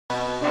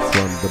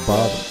From the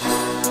bottom.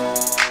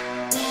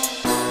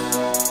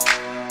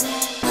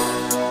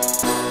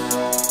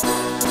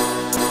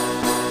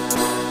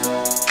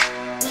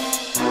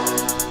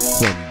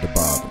 From the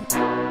bottom.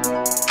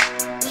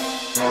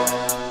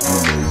 You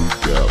know we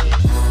go.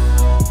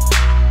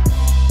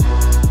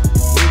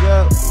 Wig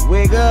up,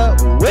 wig up,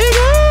 wig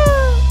up.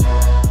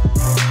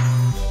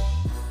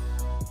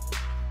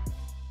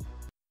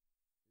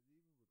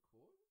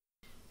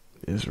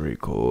 It's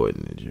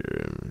recording it, you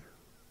hear me?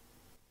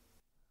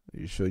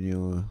 You sure you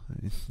don't?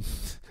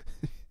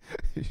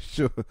 You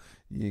sure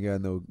you ain't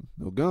got no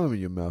gum in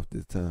your mouth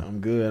this time? I'm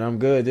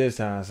good this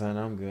time, son.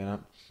 I'm good.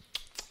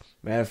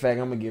 Matter of fact,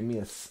 I'm gonna give me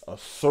a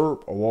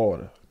slurp of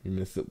water. Give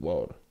me a sip of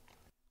water.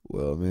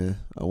 Well, man,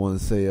 I want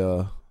to say,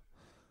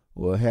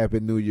 well, Happy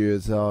New Year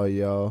to all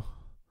y'all.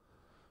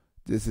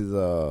 This is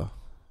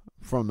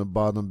from the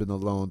bottom. Been a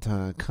long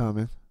time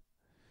coming.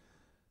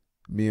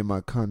 Me and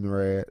my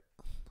comrade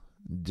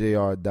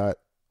Jr.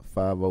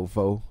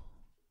 504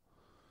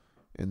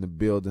 in the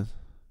building.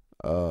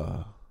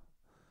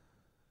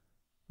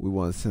 We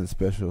want to send a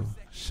special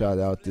shout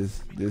out.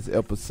 This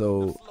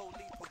episode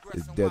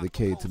is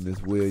dedicated to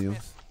Miss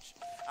Williams.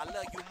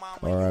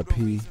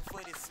 R.I.P.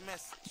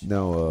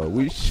 Now,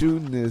 we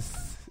shooting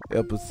this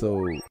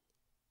episode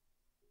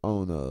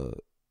on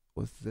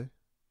what's today?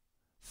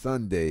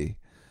 Sunday,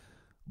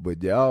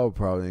 but y'all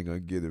probably ain't gonna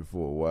get it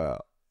for a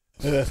while.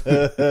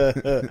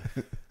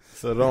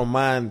 So don't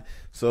mind.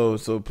 So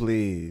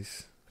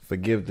please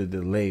forgive the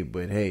delay,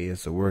 but hey,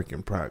 it's a work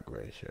in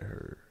progress. You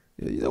heard?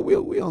 Yeah, you know,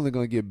 we only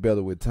gonna get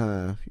better with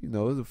time. You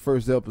know, it's the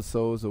first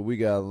episode, so we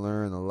gotta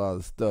learn a lot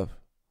of stuff.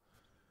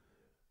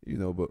 You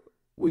know, but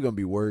we're gonna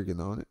be working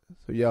on it.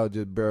 So y'all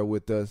just bear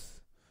with us.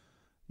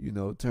 You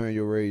know, turn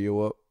your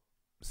radio up,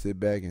 sit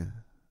back, and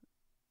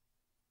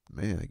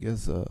man, I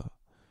guess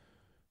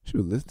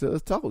should listen to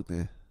us talk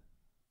then.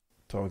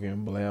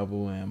 Talking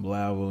blabble and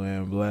blabble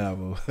and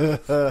blabble.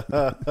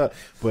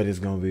 But it's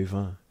gonna be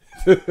fun.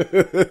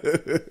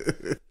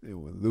 It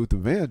was Luther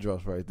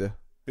Vandross right there.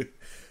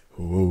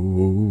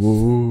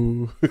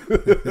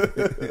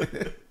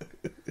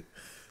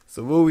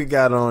 So what we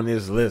got on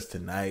this list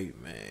tonight,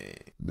 man?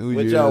 New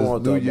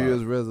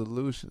Year's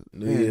resolution.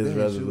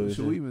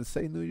 Should we even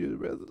say New Year's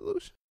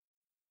resolution?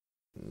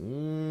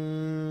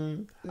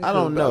 I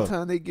don't know. By the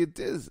time they get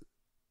this,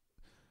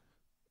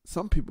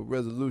 some people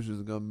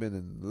resolutions are gonna be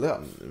in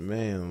left.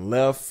 Man,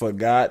 left,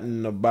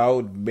 forgotten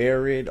about,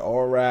 buried,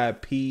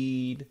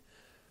 RIP'd,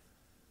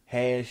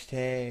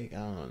 hashtag. I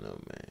don't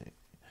know, man.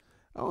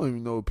 I don't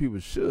even know if people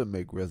should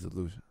make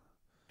resolution.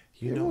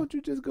 You know, why don't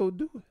you just go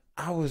do it?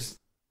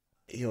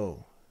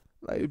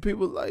 Like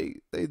people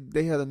like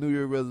they had a New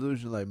Year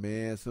resolution like,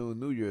 man, so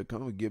New Year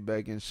come and get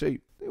back in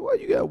shape. Why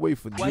you gotta wait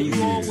for New Year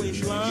to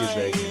get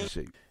back in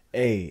shape?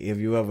 Hey, if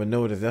you ever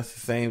notice, that's the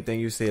same thing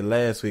you said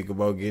last week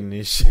about getting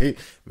in shape.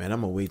 Man,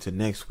 I'm gonna wait till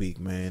next week,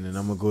 man, and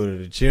I'm gonna go to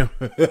the gym.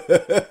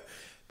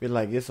 Be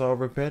like, it's all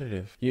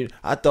repetitive.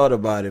 I thought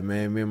about it,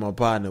 man. Me and my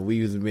partner, we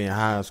used to be in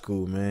high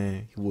school,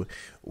 man.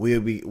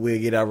 We'll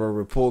get our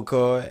report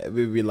card.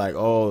 We'd be like,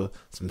 oh,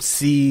 some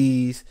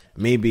C's,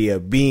 maybe a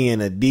B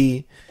and a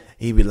D.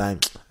 He'd be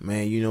like,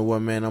 man, you know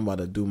what, man? I'm about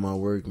to do my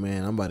work,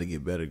 man. I'm about to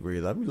get better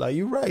grades. I'd be like,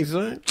 you right,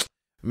 son.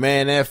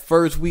 Man, that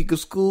first week of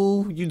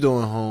school, you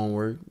doing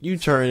homework. You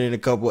turn in a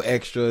couple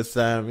extra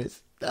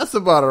assignments. That's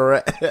about a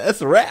wrap.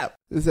 That's a wrap.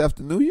 This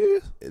after New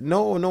Year's?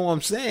 No, I'm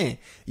saying.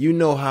 You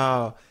know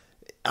how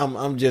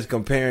I'm just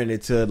comparing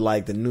it to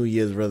like the New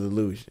Year's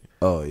resolution.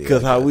 Oh, yeah.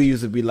 Because how we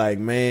used to be like,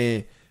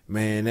 man,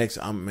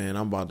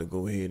 I'm about to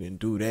go ahead and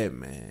do that,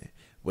 man.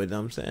 But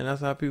I'm saying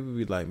that's how people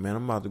be like, man,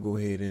 I'm about to go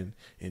ahead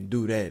and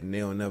do that, and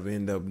they'll never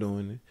end up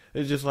doing it.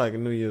 It's just like a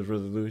New Year's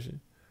resolution.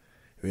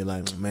 Be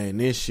like, man,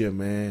 this year,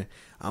 man,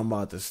 I'm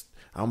about to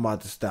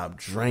stop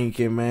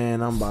drinking,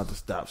 man. I'm about to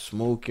stop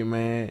smoking,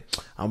 man.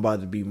 I'm about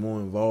to be more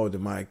involved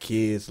in my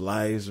kids'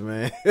 lives,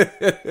 man.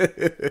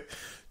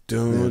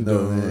 Seeing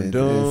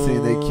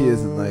their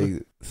kids in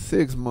like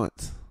 6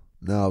 months.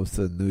 Now all of a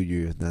sudden New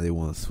Year's, now they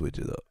want to switch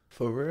it up.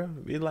 For real?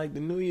 Be like the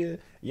New Year.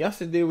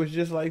 Yesterday was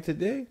just like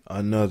today.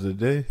 Another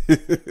day.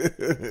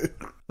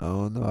 I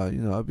don't know.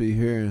 You know, I be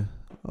hearing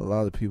a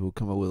lot of people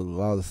come up with a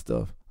lot of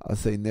stuff. I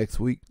say next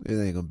week, it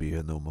ain't going to be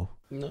here no more.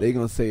 No. They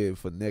going to say it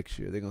for next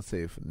year. They going to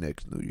say it for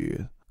next New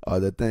Year.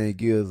 The thing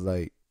is,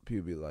 like,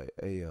 people be like,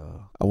 hey,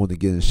 I want to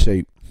get in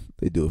shape.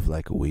 They do it for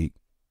like a week.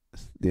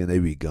 Then they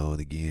be gone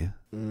again.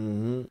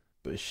 Mm-hmm.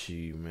 But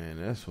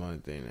man, that's one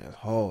thing that's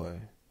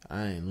hard.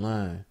 I ain't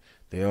lying.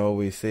 They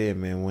always say,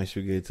 man, once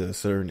you get to a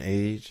certain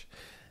age,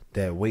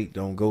 that weight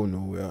don't go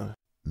nowhere.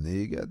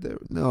 You got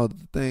that. No,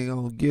 the thing I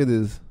don't get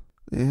is,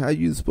 man, how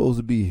you supposed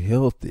to be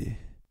healthy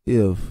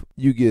if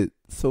you get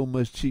so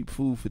much cheap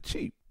food for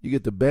cheap? You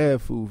get the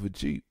bad food for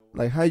cheap.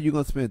 Like, how you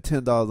gonna spend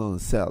 $10 on a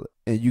salad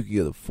and you can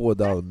get a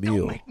 $4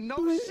 meal?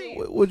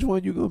 Which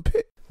one you gonna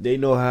pick? They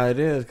know how it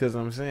is, because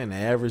I'm saying the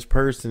average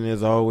person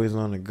is always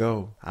on the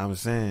go. I'm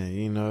saying,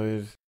 you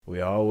know, we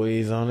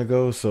always on the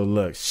go. So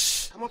look,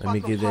 let me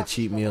get that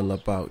cheap meal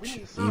up out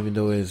you, even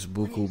though it's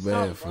buku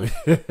bad for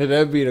you.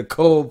 That'd be the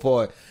cold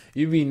part.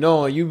 You be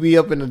knowing, you be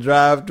up in the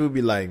drive-thru,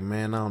 be like,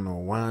 man, I don't know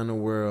why in the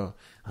world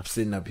I'm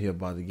sitting up here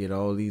about to get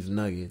all these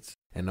nuggets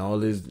and all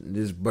this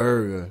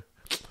burger.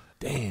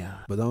 Damn.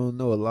 But I don't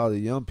know, a lot of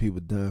young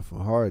people dying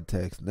from heart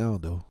attacks now,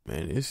 though.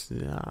 Man, it's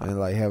and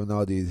like having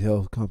all these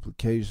health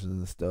complications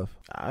and stuff.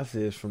 I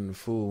say it's from the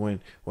food.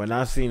 When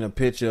I seen a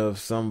picture of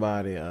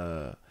somebody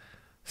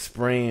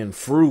spraying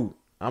fruit,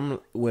 I'm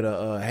with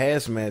a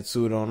hazmat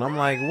suit on. I'm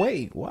like,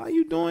 wait, why are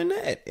you doing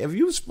that? If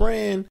you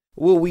spraying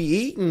what we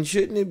eating,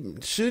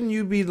 shouldn't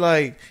you be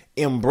like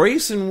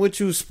embracing what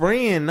you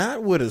spraying,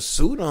 not with a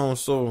suit on?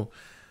 So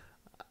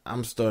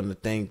I'm starting to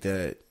think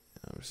that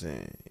I'm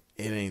saying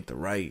it ain't the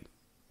right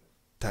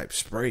type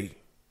spray.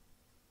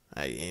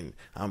 And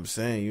I'm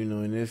saying,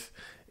 and this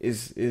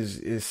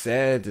is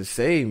sad to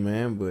say,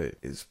 man, but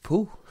it's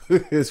poo.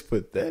 It's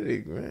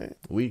pathetic, man.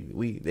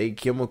 They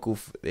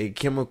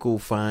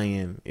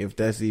chemicalifying, if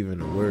that's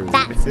even a word.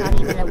 That's not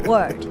even a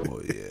word.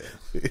 Oh yeah.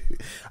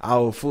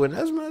 Our food, and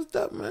that's messed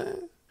up,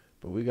 man.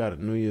 But we got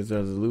a New Year's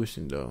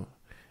resolution though,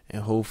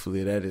 and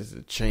hopefully that is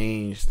to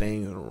change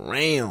things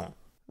around.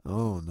 I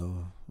don't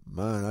know.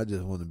 Mine, I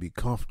just want to be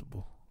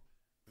comfortable.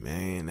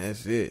 Man,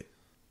 that's it.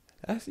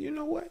 You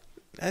know what?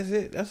 That's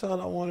it. That's all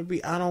I want to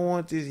be. I don't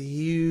want this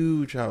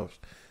huge house.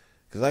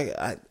 Cause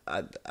I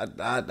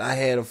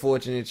had a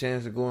fortunate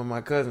chance to go in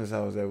my cousin's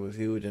house that was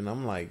huge, and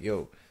I'm like,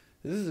 yo,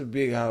 this is a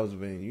big house,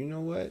 man. You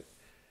know what?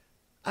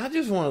 I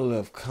just want to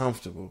live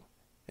comfortable.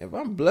 If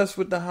I'm blessed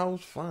with the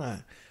house,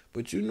 fine.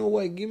 But you know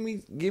what? Give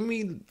me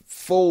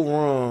 4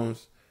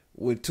 rooms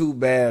with 2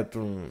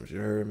 bathrooms. You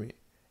heard me?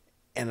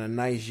 And a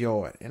nice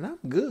yard, and I'm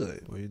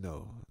good.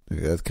 Well,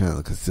 that's kind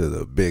of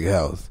considered a big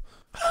house.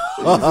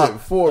 You said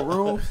 4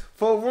 rooms?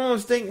 4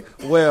 rooms.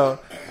 Well,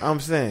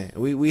 I'm saying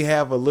we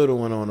have a little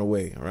one on the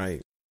way,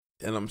 right?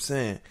 And I'm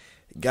saying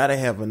gotta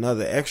have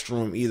another extra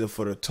room either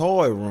for the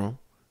toy room.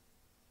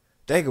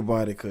 Think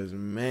about it, cause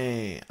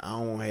man, I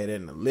don't want to have that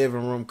in the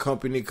living room.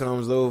 Company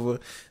comes over,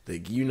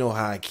 you know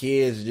how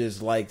kids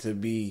just like to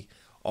be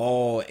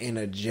all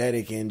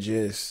energetic and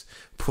just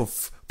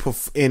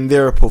in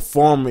their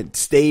performance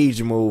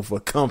stage mode for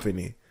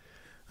company.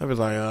 I was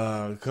like,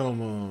 oh,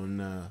 come on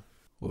now.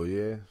 Well,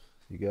 yeah,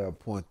 you got a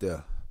point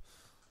there.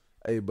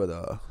 Hey,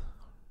 but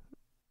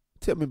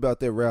tell me about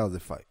that Rousey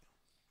fight.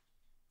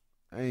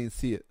 I ain't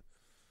see it.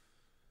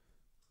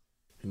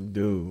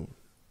 Dude.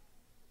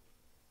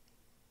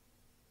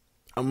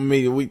 I'm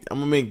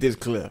gonna make this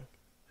clear.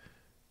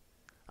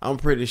 I'm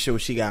pretty sure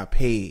she got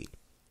paid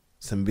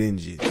some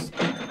binges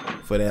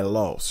for that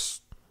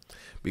loss.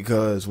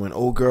 Because when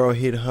old girl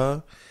hit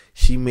her,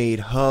 she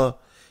made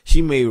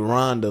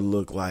Ronda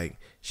look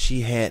like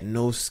she had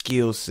no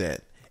skill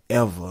set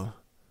ever.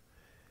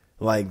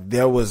 Like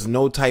there was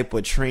no type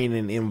of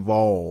training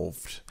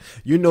involved.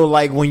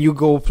 Like when you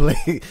go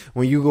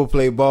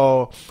play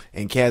ball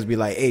and cats be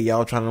like, hey,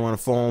 y'all trying to run a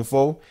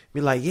 4-on-4?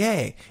 Be like,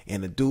 yeah.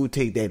 And the dude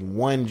take that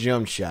one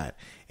jump shot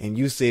and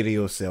you say to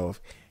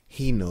yourself,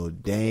 he know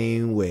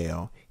dang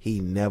well he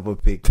never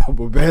picked up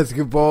a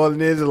basketball in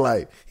his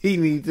life. He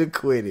need to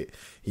quit it.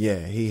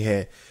 Yeah,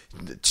 the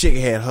chick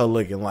had her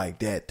looking like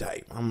that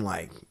type. I'm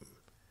like,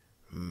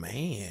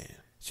 man.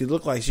 She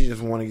looked like she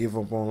just want to give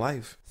up on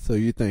life. So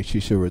you think she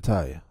should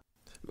retire?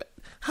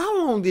 How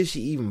long did she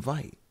even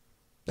fight?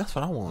 That's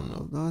what I want to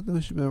know. No, I know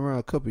she been around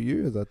a couple of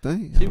years, I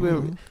think.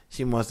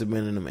 She must have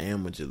been in them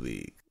amateur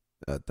league.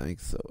 I think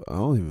so. I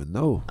don't even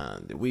know.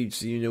 We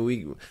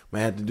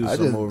might have to do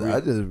some more.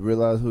 I just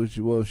realized who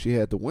she was. She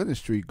had the winning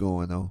streak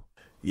going on.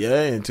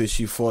 Yeah, until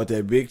she fought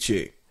that big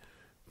chick.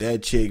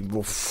 That chick,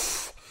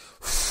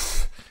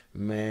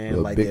 man,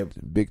 well, like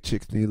big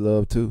chicks need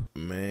love too.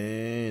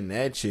 Man,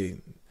 that chick.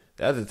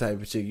 That's the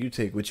type of chick you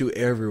take with you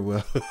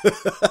everywhere.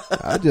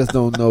 I just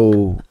don't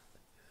know.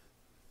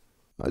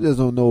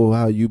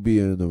 How you be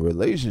in a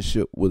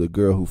relationship with a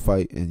girl who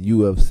fight in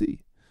UFC.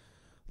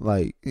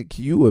 Like,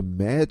 can you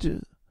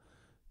imagine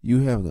you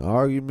having an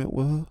argument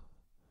with her?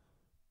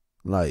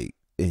 Like,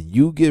 and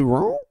you get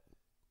wrong?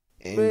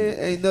 Man,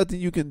 ain't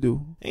nothing you can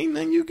do. Ain't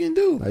nothing you can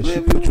do. Like,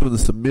 she put you in a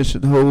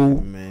submission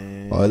hold.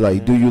 Man. Or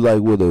like, do you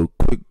like with a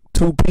quick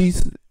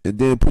 2-piece and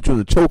then put you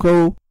in a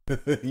chokehold?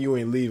 You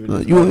ain't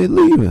leaving. You ain't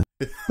leaving.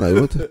 Like,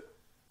 what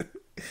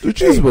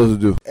you supposed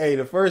to do? Hey,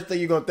 the first thing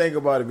you're going to think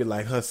about it be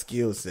like her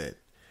skill set.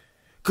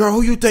 Girl,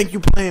 who you think you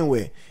playing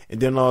with? And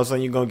then all of a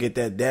sudden you're going to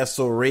get that's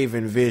so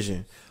Raven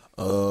vision.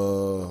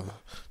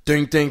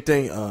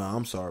 Ding.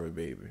 I'm sorry,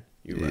 baby.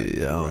 You're right.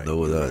 Yeah, I don't know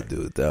what I'd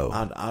do with that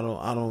one. I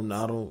don't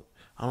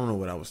know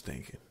what I was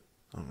thinking.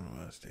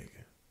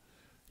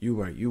 You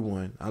right. You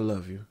won. I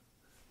love you.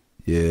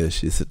 Yeah,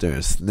 she sit there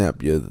and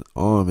snap your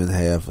arm in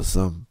half or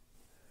something.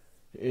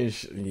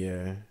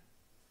 Yeah.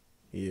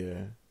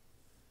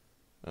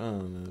 I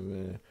don't know,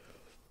 man.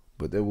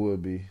 But there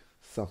would be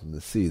something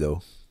to see,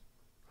 though.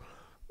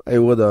 Hey,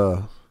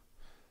 on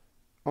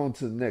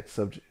to the next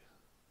subject.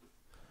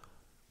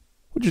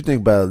 What you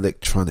think about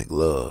electronic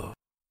love?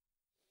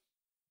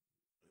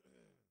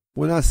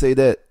 When I say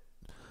that,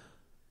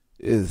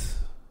 is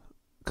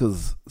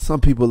because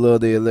some people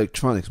love their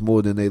electronics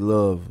more than they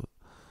love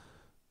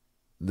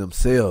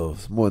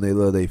themselves more than they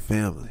love their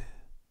family.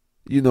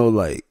 You know,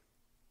 like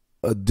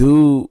a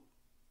dude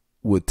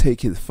would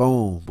take his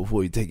phone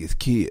before he take his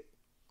kid.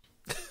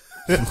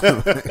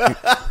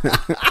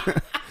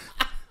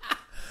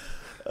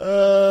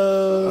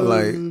 Oh,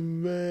 like,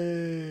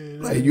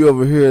 man. Like you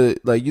ever hear,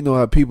 like, you know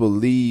how people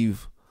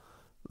leave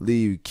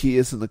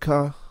kids in the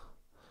car,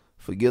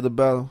 forget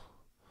about them.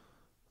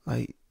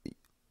 Like,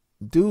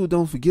 dude,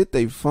 don't forget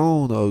their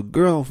phone, or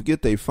girl don't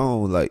forget their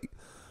phone. Like,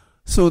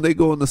 soon they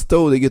go in the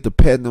store, they get to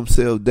patting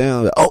themselves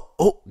down. Like,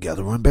 oh,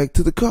 gotta run back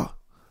to the car.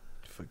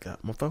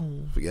 Forgot my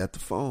phone. Forgot the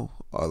phone,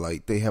 or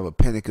like they have a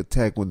panic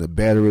attack when the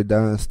battery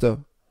dies and stuff.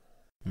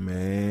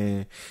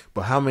 Man,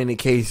 but how many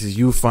cases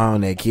you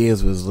found that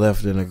kids was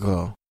left in the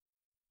car?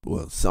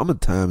 Well,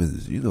 summertime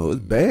is, it's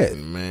bad.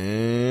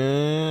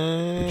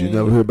 Man. But you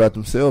never hear about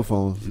them cell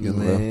phones.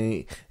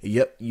 Man.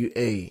 Yep, you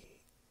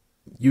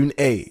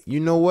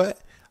know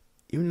what?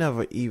 You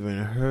never even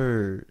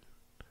heard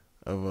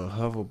of a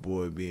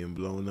hoverboard being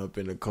blown up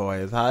in the car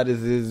as hot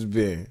as it's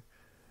been.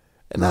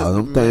 And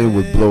them things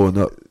was blowing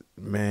up.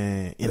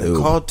 Man, in the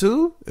car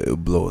too? It was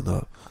blowing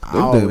up.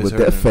 But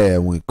that fad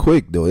went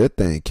quick though. That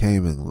thing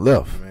came and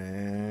left.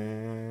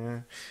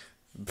 Man,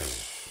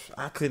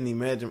 I couldn't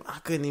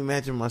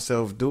imagine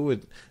myself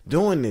doing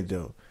it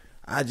though.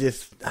 I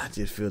just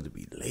feel to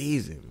be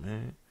lazy,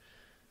 man.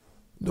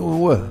 Doing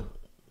what?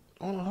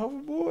 On a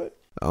hoverboard?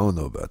 I don't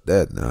know about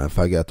that now. If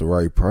I got the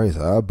right price,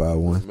 I'll buy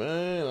one.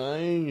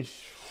 Man,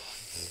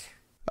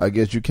 I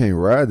guess you can't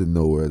ride it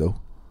nowhere though.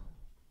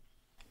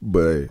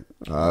 But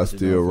hey, I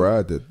still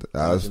ride it.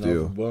 I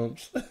still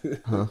bumps.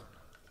 Huh?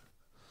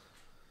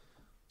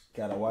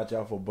 Gotta watch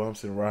out for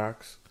bumps and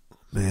rocks.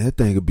 Man, that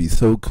thing would be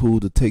so cool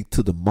to take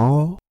to the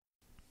mall.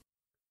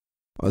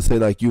 Or say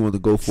like you want to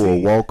go for a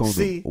walk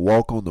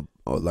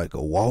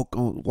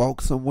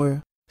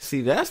somewhere.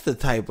 See, that's the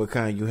type of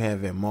kind you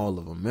have at Mall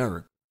of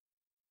America.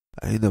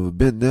 I ain't never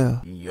been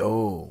there.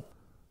 Yo,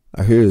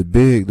 I hear it's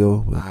big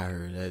though. I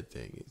heard that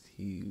thing is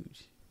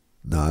huge.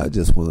 Nah, I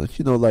just want to,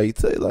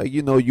 say like,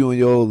 you and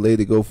your old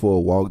lady go for a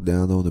walk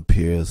down on the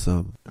pier or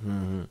something.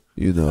 Mm-hmm.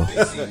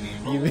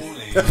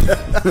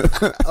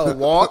 A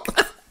walk?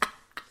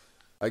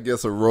 I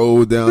guess a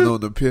road down on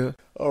the pier.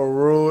 A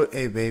road?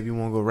 Hey, baby, you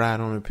want to go ride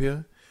on the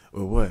pier?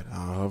 Or what?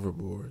 On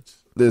hoverboards.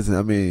 Listen,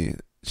 I mean,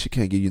 she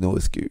can't give you no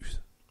excuse.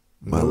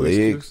 My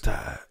legs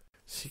tired.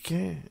 She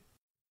can't.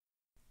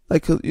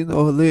 Like, her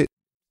leg,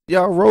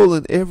 y'all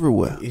rolling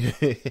everywhere.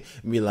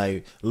 Be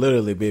like,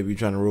 literally, baby, you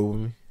trying to roll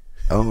with me?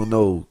 I don't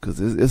know, because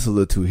it's a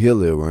little too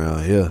hilly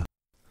around here.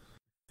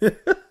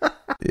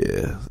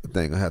 Yeah, I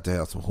think I have to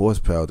have some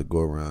horsepower to go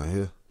around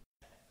here.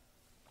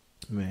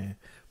 Man,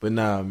 but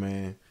nah,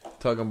 man.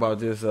 Talking about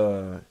this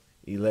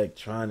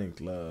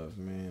electronic love,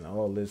 man.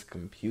 All this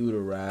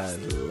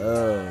computerized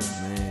love,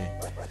 man.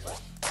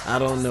 I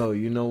don't know.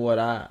 You know what?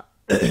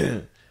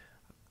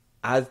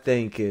 I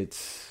think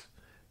it's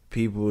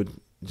people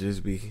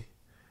just be...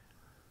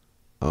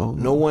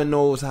 No one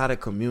knows how to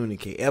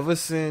communicate. Ever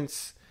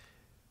since...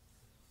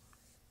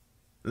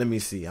 Let me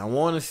see. I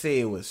want to say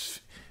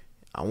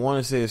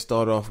it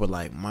started off with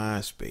like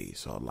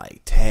MySpace or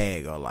like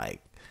Tag or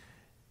like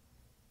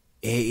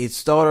it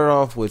started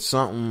off with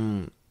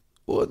something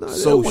social.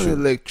 That wasn't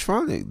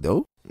electronic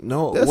though.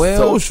 No, that's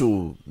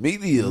social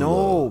media.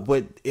 No,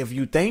 but if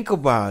you think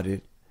about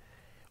it,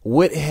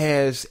 what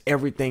has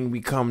everything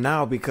become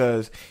now?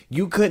 Because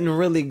you couldn't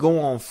really go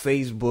on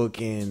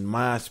Facebook and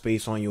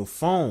MySpace on your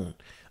phone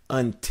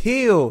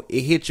until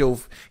it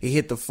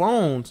hit the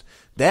phones.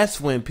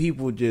 That's when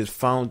people just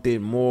found it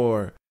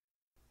more,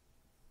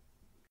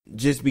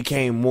 just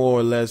became more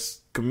or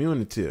less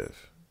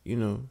communicative.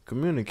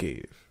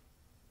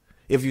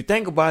 If you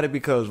think about it,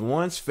 because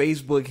once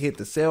Facebook hit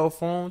the cell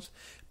phones,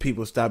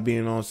 people stopped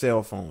being on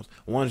cell phones.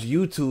 Once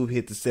YouTube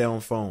hit the cell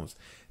phones,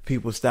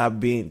 people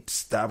stopped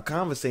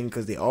conversating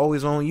because they're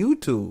always on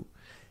YouTube.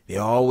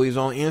 They're always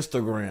on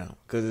Instagram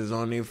because it's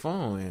on their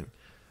phone.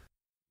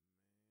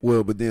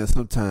 Well, but then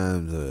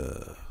sometimes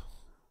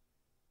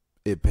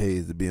it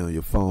pays to be on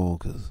your phone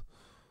because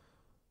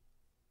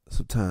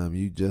sometimes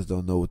you just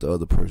don't know what the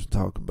other person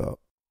talking about.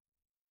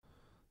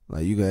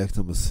 Like you can ask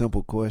them a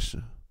simple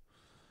question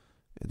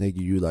and they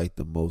give you like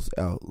the most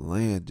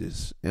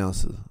outlandish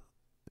answer,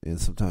 and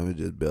sometimes it's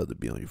just better to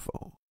be on your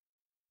phone.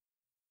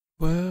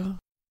 Well,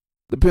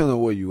 depending on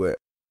where you at.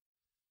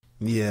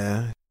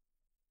 Yeah.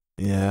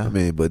 I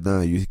mean, but now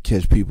you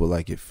catch people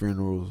like at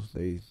funerals,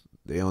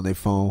 they on their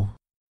phone.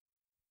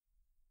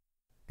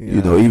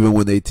 Yeah. Even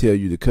when they tell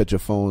you to cut your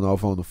phone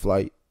off on the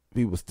flight,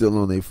 people still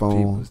on their phone.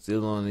 People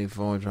still on their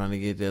phone trying to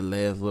get that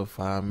last little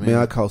 5 minutes.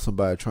 Man, I caught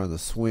somebody trying to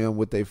swim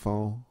with their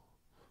phone.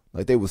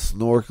 Like they was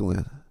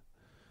snorkeling.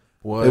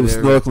 They was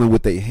snorkeling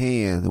with their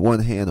hand,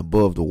 one hand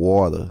above the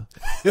water.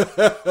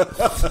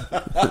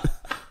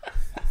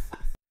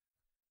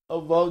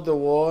 Above the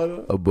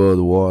water? Above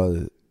the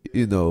water.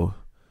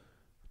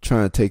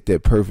 Trying to take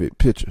that perfect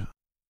picture.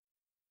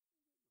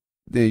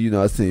 Then,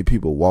 I seen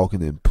people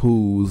walking in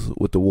pools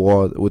with the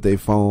water, with their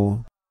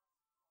phone.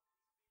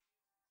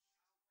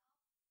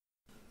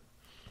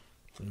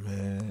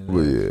 Man,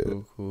 But that's yeah.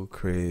 buku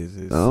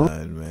crazy, No?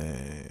 son,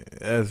 man.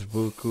 That's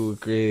buku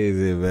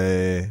crazy,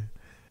 man.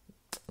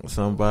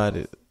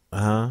 Somebody,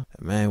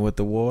 man, with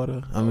the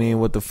water. I mean,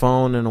 with the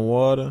phone in the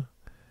water.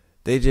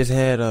 They just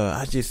had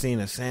I just seen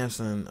a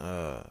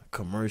Samsung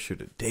commercial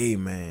today,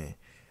 man.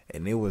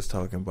 And it was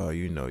talking about,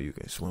 you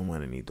can swim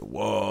underneath the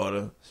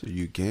water. So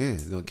you can.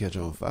 It's going to catch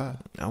on fire.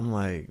 I'm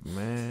like,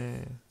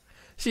 man.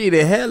 Shit,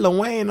 they had Lil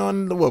Wayne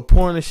on it, with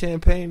pouring the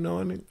champagne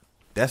on it.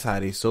 That's how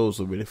they sold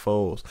so many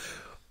phones.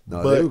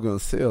 No, But they were going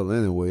to sell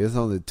anyway. It's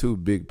only two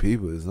big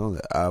people. It's only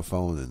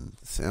iPhone and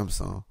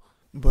Samsung.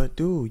 But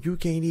dude, you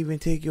can't even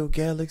take your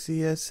Galaxy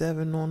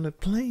S7 on the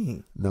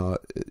plane. No,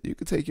 you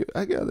can take your.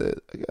 I got a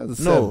 7.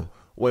 No,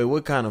 wait,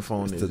 what kind of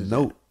phone It's is the it?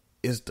 Note.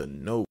 It's the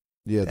Note.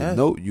 Yeah, That's the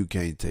Note you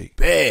can't take.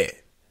 Bad.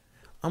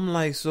 I'm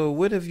like, so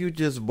what if you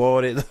just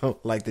bought it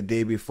like the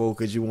day before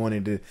because you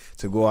wanted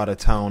to go out of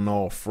town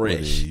all fresh?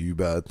 Well, then you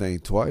better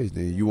think twice.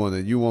 Then you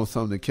want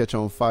something to catch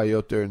on fire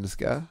up there in the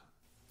sky.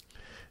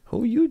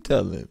 Who you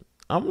telling?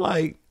 I'm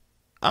like,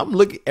 I'm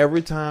looking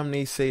every time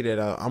they say that.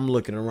 I'm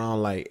looking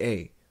around like,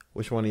 hey,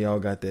 which one of y'all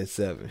got that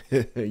 7?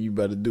 You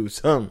better do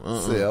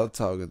something. See, I was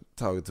talking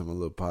to my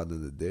little partner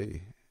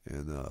today,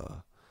 and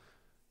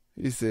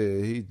he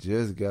said he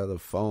just got a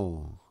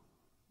phone.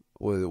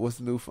 What's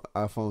the new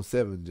iPhone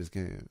 7 just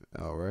came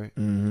out, right?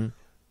 Mm-hmm.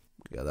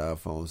 Got an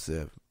iPhone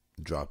 7,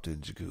 dropped in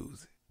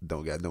jacuzzi.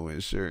 Don't got no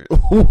insurance.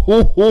 Just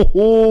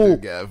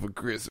got it for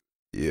Christmas.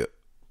 Yep.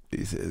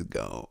 He said it's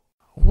gone.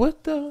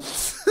 What the?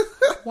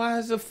 Why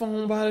is the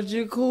phone by the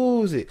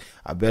jacuzzi?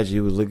 I bet you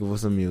he was looking for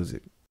some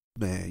music.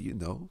 Man,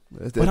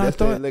 that's But I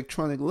thought- that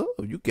electronic love.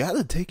 You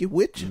gotta take it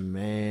with you,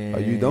 Man. or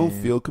you don't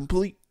feel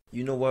complete.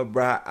 You know what,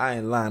 bro? I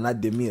ain't lying. I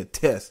did me a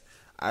test.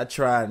 I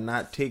tried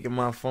not taking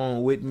my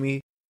phone with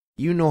me.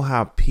 You know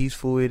how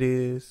peaceful it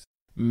is?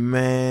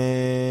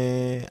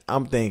 Man,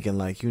 I'm thinking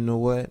like, you know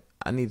what?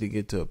 I need to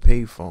get to a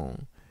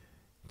payphone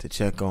to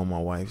check on my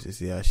wife to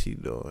see how she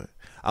doing.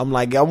 I'm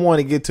like, I want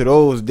to get to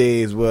those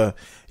days where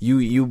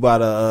you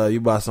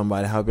buy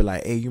somebody, I'll be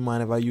like, hey, you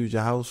mind if I use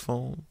your house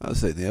phone? I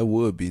say that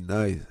would be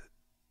nice,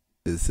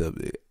 except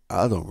that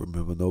I don't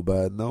remember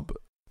nobody's number.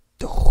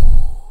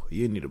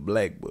 You need a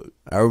black book.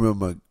 I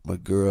remember my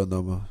girl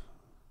number,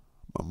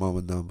 my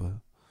mama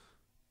number,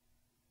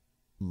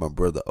 my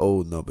brother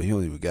old number. He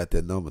don't even got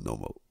that number no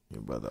more.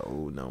 Your brother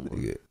old number.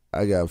 Yeah,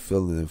 I got a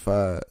feeling if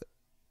I'll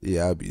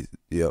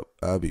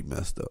be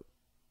messed up.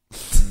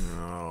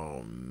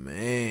 Oh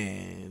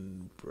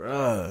man,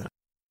 bruh.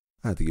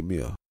 I had to give me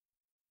a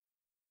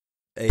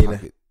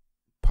Hey,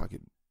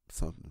 pocket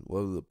something.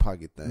 What was the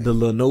pocket thing? the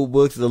little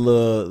notebooks, the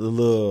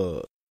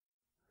little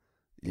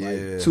yeah, like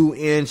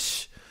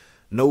 2-inch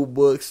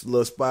notebooks,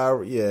 little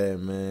spiral. Yeah,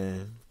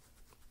 man.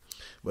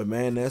 But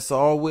man, that's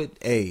all with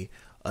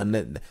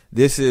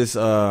this is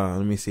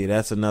let me see,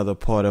 that's another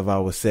part of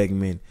our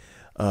segment.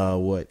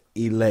 What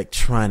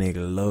electronic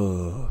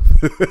love.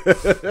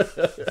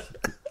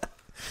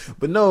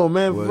 But no,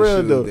 man, for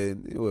real though.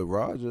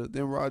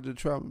 Then Roger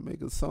tried to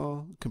make a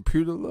song,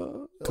 Computer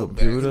Love.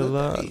 Computer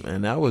love,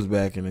 and that was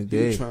back in the He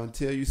day. was trying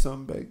to tell you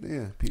something back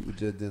then. People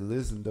just didn't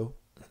listen though.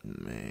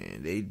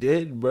 Man, they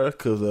did, bro,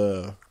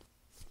 cause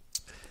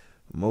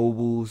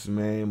mobile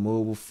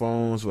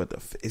phones.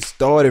 It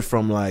started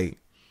from like,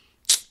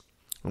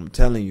 I'm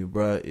telling you,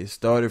 bro, it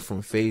started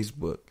from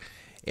Facebook.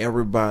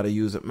 Everybody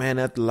used it. Man,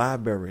 at the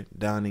library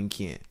down in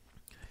Kent,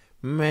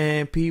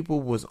 man,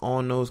 people was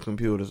on those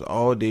computers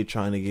all day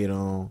trying to get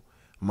on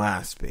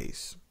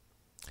MySpace.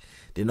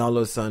 Then all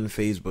of a sudden,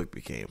 Facebook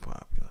became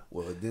popular.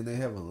 Well, didn't they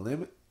have a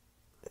limit?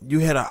 You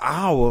had an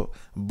hour,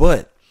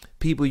 but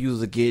people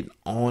used to get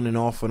on and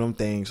off of them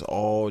things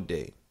all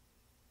day.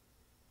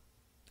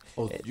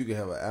 Oh, you could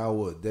have an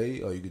hour a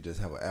day, or you could just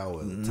have an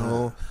hour at a time.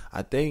 No,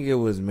 I think it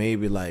was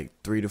maybe like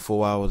 3 to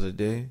 4 hours a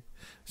day.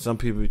 Some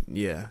people,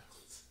 yeah.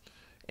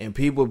 And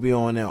people be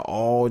on there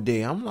all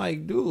day. I'm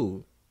like,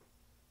 dude.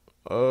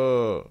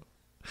 And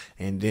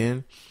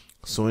then,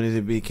 as soon as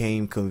it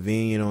became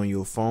convenient on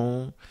your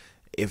phone,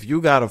 if you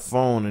got a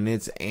phone and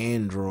it's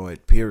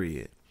Android,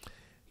 period,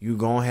 you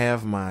gonna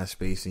have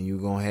MySpace and you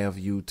gonna have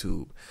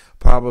YouTube.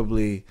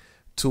 Probably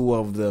two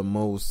of the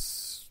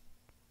most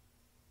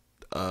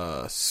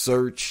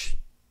search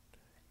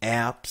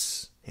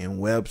apps and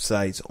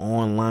websites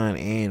online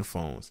and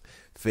phones.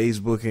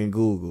 Facebook,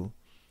 Google,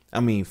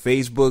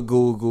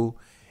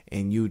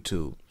 and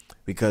YouTube.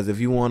 Because if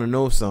you want to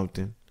know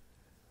something,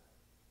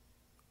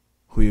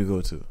 who you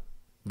go to?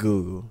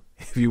 Google.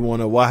 If you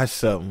want to watch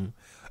something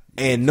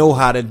and know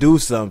how to do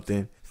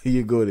something,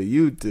 you go to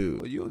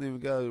YouTube. Well, you don't even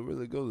gotta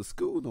really go to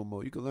school no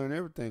more. You can learn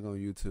everything on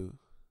YouTube.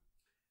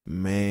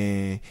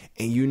 Man,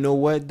 and you know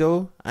what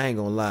though? I ain't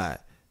gonna lie.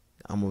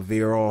 I'm gonna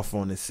veer off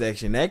on this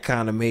section. That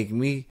kind of make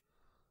me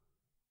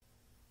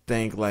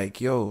think like,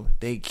 yo,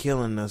 they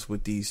killing us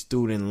with these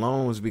student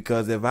loans,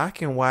 because if I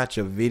can watch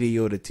a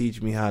video to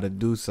teach me how to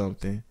do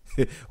something,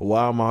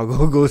 why am I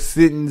gonna go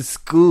sit in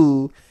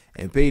school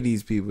and pay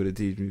these people to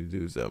teach me to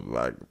do something?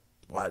 Like,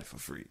 watch for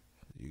free.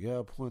 You got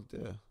a point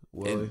there.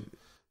 Well,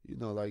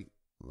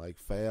 like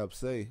Fab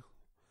say,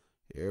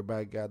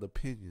 Everybody got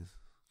opinions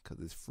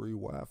because it's free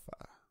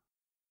Wi-Fi.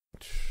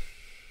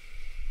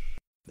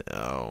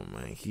 Oh,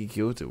 man. He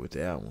killed it with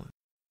that one.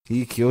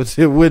 He killed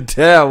it with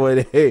that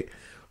one. Hey,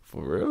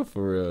 for real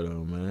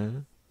though,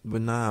 man.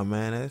 But nah,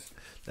 man,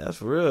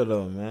 that's real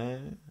though,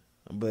 man.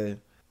 But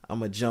I'm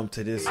going to jump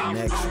to this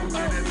next one.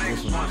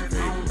 This one is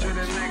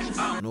great.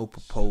 Like, no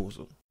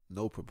proposal.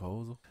 No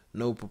proposal?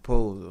 No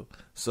proposal.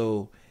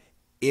 So,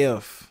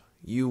 if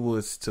you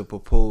was to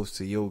propose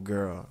to your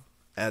girl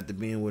after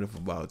being with her for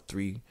about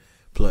 3+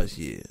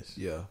 years.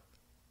 Yeah.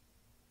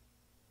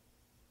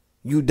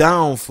 You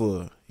down for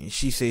her, and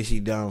she say she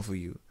down for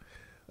you.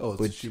 Oh,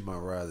 but she my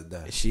ride or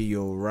die. She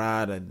your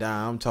ride or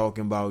die. I'm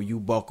talking about you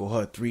buckle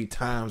her 3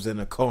 times in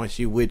the car and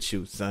she with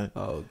you, son.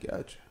 Oh,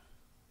 gotcha.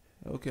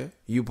 Okay.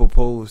 You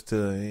propose to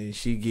her and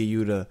she give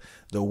you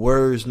the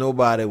words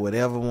nobody would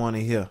ever want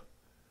to hear.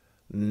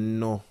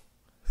 No.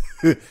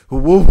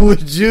 What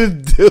would you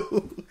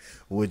do?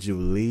 Would you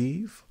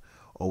leave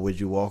or would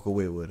you walk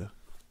away with her?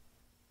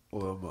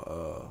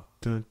 Well,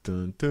 Dun,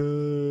 dun,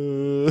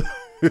 dun.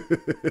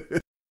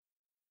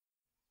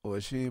 well,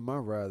 she ain't my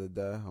ride or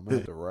die. I'm gonna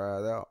have to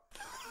ride out.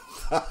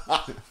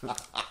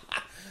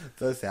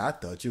 So I said, I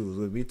thought you was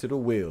with me till the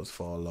wheels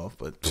fall off,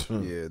 but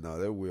Yeah, no,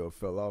 that wheel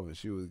fell off and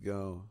she was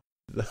gone.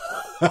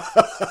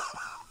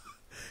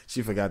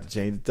 She forgot to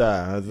change the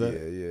tire, huh?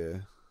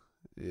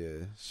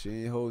 Yeah. She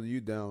ain't holding you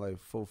down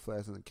like 4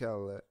 flats in a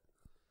Cadillac.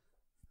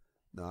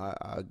 No,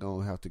 I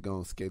gonna have to go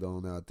and skate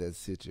on out that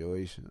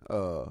situation.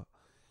 I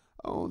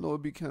don't know,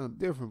 it'd be kind of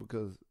different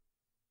because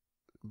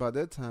by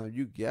that time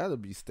you gotta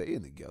be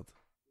staying together.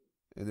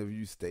 And if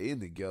you staying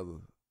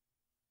together,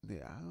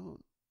 yeah,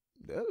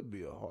 that'll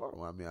be a hard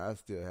one. I mean, I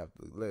still have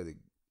to let it.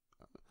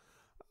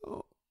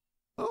 I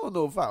don't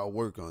know if I'll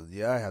work on it.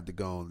 Yeah, I have to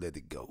go and let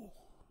it go.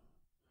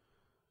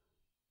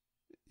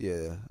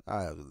 Yeah,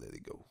 I have to let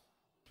it go.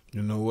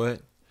 You know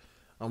what?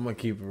 I'm gonna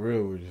keep it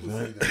real with you.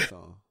 Who sing that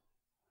song?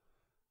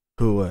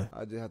 Who what?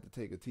 I just have to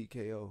take a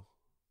TKO.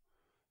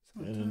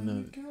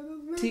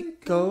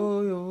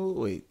 Tico,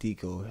 wait,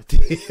 Tico.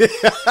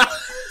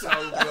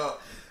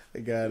 I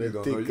got it.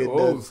 Hey,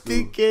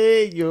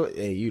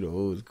 you the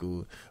old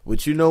school.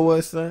 But you know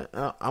what, son?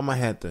 I'm gonna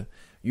have to.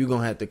 You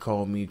gonna have to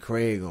call me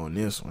Craig on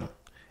this one,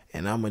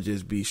 and I'm gonna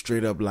just be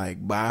straight up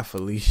like, bye,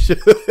 Felicia.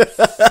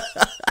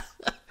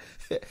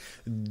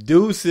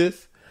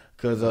 Deuces,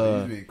 cause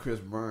you mean Chris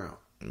Brown?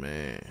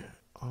 Man,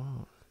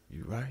 oh,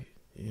 you right,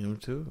 him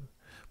too.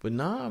 But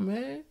nah,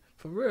 man,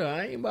 for real,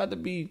 I ain't about to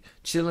be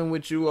chilling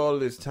with you all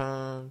this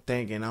time,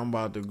 thinking I'm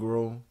about to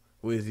grow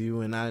with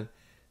you, and I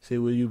say,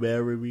 will you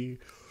marry me?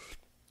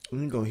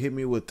 You gonna hit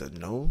me with the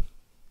no?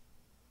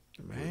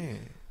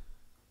 Man.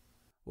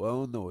 Well, I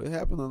don't know. It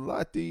happens a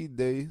lot these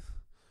days.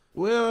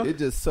 Well, it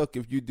just suck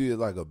if you did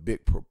like a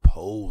big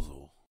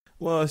proposal.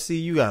 Well,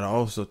 see, you gotta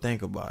also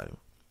think about it.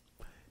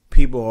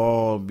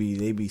 People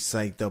they be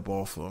psyched up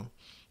off of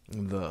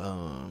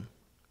the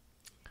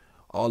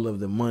all of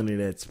the money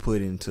that's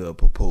put into a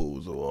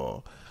proposal,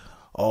 or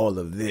all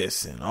of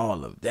this and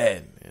all of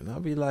that, and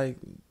I'll be like,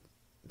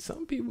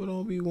 some people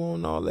don't be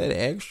wanting all that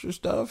extra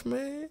stuff,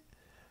 man.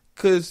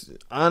 Cause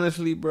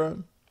honestly,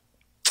 bro,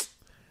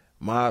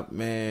 my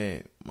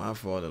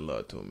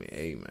father-in-law told me,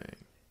 hey man,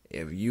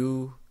 if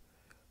you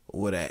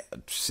would have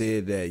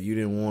said that you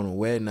didn't want a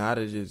wedding, I'd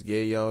have just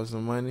gave y'all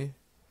some money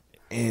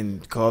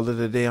and called it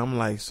a day. I'm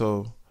like,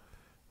 so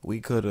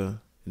we could have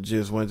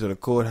just went to the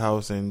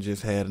courthouse and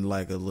just had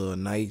like a little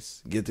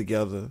nice get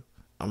together.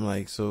 I'm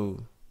like,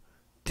 so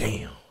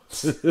damn.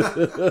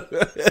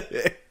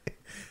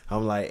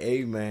 I'm like,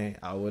 hey man,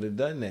 I would have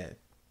done that.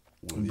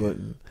 Well, but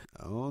yeah.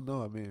 I don't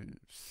know. I mean,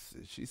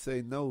 if she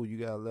say no, you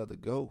gotta let her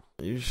go.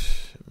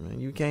 Man,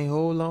 you can't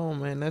hold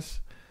on, man. That's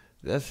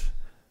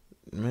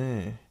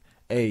man.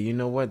 Hey, you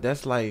know what?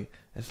 That's like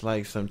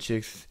some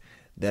chicks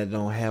that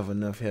don't have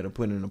enough hair to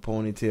put in a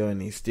ponytail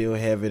and they still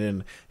have it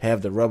and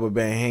have the rubber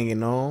band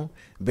hanging on.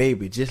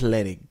 Baby, just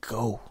let it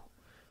go.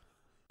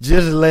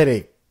 Just let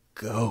it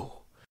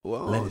go.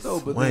 Well, I don't know,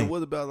 but then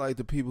what about like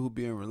the people who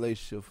be in a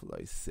relationship for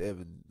like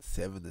 7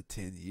 to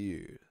 10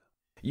 years?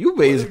 You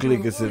basically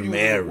consider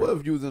married. What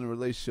if you was in a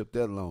relationship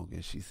that long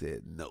and she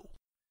said no?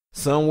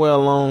 Somewhere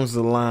along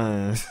the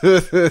lines.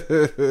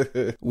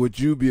 Would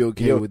you be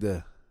okay with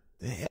that?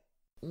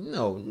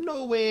 No,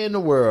 nowhere in the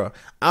world.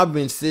 I've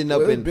been sitting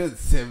up it's been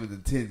 7 to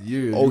 10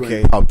 years. Okay. You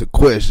ain't popped the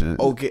question.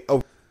 Okay.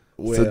 Oh,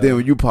 well, so then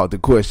when you pop the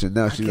question,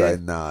 now she's like,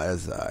 nah,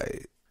 that's all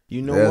right.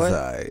 You know that's what?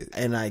 All right.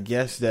 And I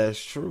guess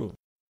that's true.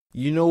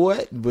 You know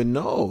what? But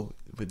no.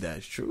 But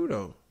that's true,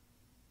 though.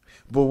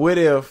 But what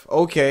if,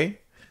 okay,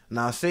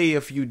 now say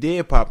if you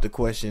did pop the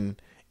question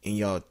in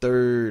your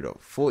 3rd or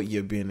 4th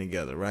year being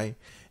together, right?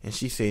 And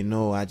she say,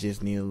 no, I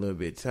just need a little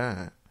bit of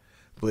time.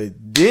 But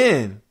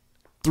then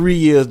 3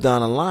 years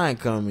down the line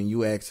come and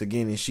you ask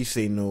again and she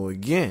say no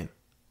again.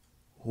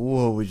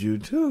 What would you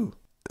do?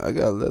 I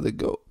gotta let it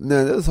go.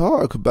 Now that's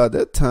hard because by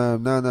that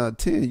time, 9 out of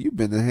 10, you've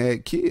been and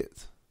had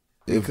kids.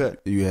 If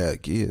you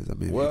had kids, I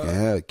mean, you can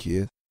have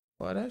kids.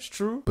 Well, that's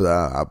true. But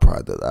I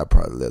probably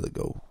let it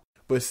go.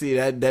 But see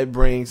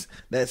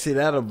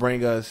that'll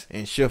bring us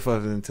and shift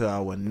us into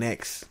our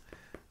next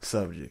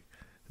subject.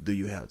 Do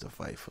you have to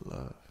fight for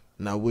love?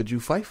 Now, would you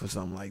fight for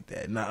something like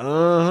that?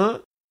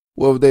 Now,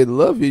 Well, if they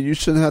love you, you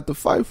shouldn't have to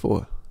fight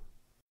for it.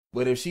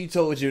 But if she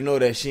told you no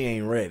that she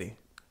ain't ready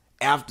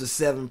after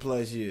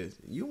 7+ years,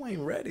 you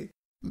ain't ready.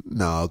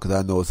 No, because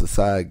I know it's a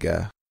side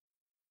guy.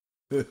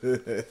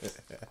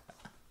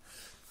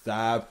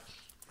 Stop.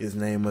 His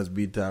name must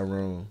be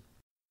Tyrone.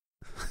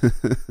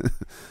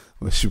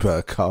 Well, she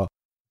better call.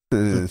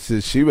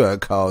 She better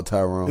call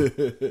Tyrone.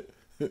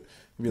 Be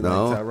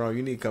like, Tyrone,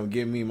 you need to come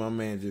get me. My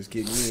man just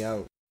kicked me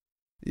out.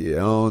 Yeah, I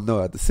don't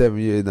know. After 7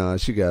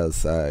 years, she got a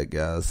side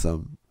guy or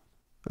something.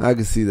 I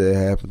can see that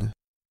happening.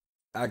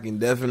 I can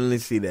definitely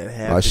see that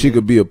happening. Or she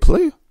could be a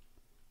player.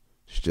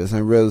 She just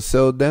ain't ready to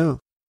settle down.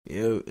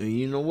 Yeah, and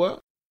you know what?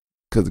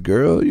 Because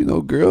girls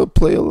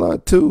play a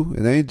lot too.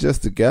 It ain't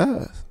just the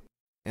guys.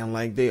 And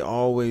like they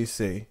always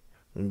say,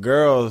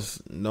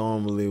 girls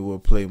normally will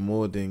play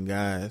more than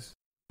guys.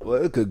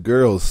 Well, because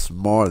girls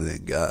smarter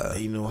than guys.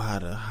 They know how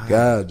to hide.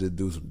 Guys just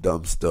do some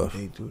dumb stuff.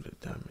 They do the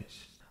dumbest.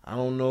 I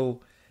don't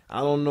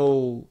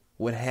know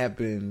what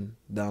happened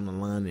down the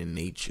line in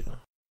nature.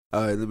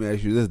 All right, let me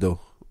ask you this though.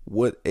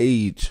 What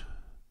age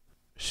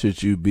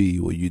should you be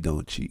where you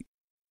don't cheat?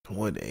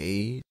 What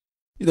age?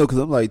 Because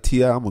I'm like,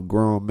 T.I., I'm a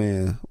grown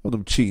man. What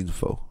I'm cheating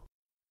for?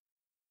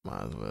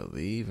 Might as well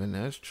leave, and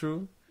that's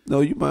true.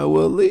 No, you might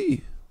well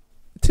leave.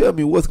 Tell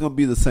me what's going to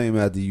be the same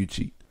after you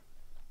cheat.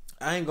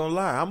 I ain't gonna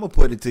lie. I'm gonna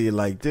put it to you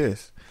like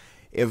this: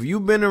 if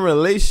you've been in a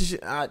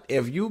relationship,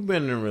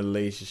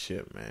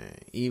 man,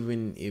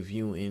 even if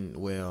you in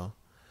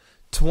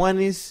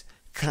 20s,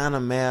 kind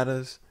of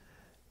matters.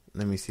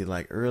 Let me see,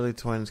 like early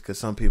 20s, because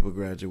some people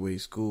graduate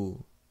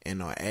school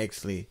and are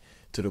actually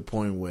to the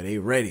point where they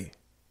ready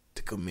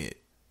to commit.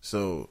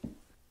 So,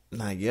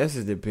 I guess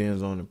it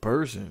depends on the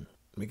person.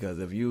 Because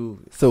if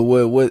you... So,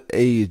 what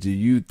age do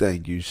you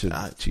think you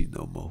shouldn't cheat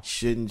no more?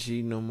 Shouldn't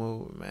cheat no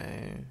more,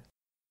 man.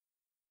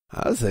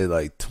 I'd say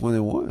like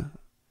 21.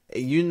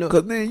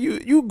 Because then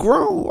you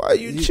grown. Why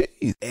you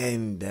cheat?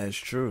 And that's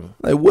true.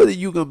 Like, what are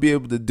you going to be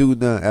able to do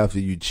now after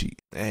you cheat?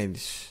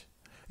 And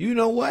you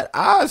know what?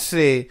 I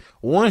say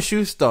once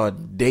you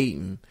start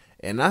dating,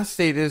 and I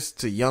say this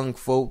to young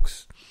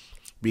folks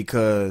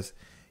because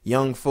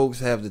young folks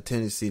have the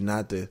tendency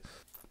not to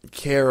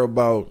care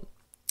about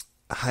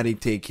how they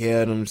take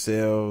care of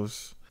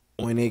themselves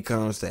when it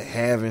comes to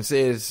having.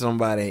 Say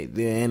somebody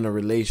they're in a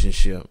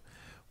relationship,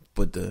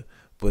 but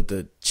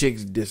the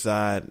chicks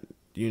decide,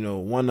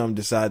 one of them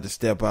decide to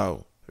step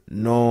out,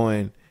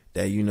 knowing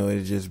that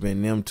it's just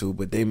been them two,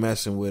 but they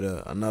messing with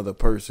another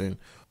person.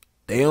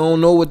 They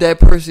don't know what that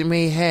person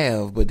may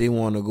have, but they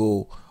want to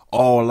go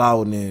all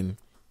out, and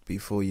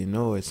before you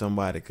know it,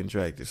 somebody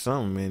contracted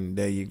something, and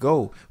there you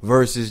go.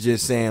 Versus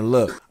just saying,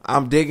 look,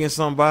 I'm digging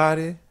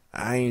somebody.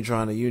 I ain't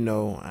trying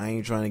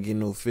to get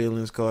no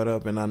feelings caught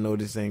up, and I know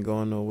this ain't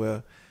going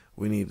nowhere.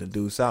 We need to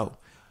deuce out.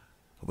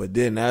 But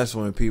then that's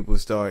when people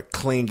start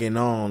clinging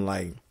on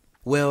like,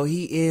 well,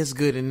 he is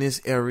good in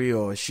this area,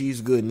 or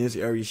she's good in this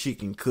area. She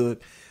can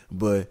cook,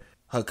 but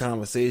her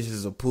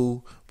conversations are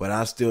poo, but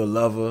I still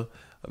love her.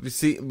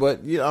 See, but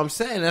I'm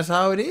saying that's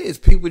how it is.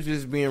 People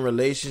just be in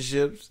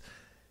relationships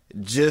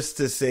just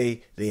to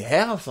say they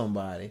have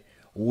somebody,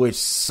 which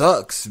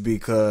sucks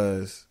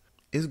because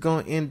it's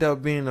going to end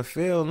up being a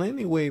fail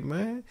anyway,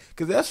 man.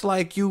 Because that's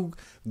like you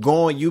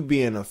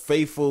being a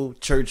faithful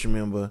church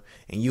member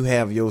and you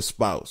have your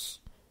spouse.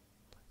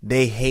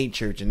 They hate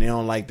church and they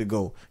don't like to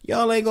go.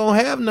 Y'all ain't going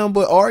to have nothing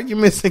but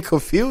arguments and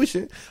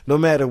confusion no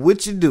matter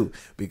what you do.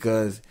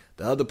 Because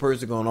the other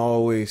person going to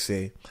always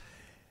say,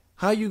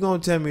 how you going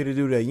to tell me to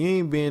do that? You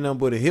ain't being nothing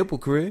but a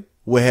hypocrite.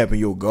 What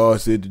happened? Your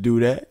God said to do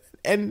that.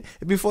 And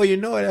before you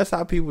know it, that's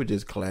how people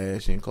just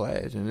clash.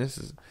 And this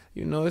is,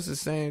 it's the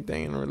same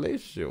thing in a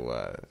relationship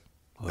wise.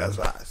 That's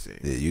what I say.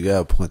 Yeah, you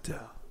got to point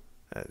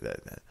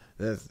that.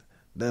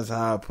 That's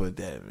how I put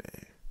that,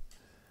 man.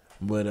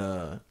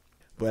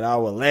 But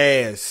our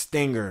last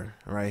stinger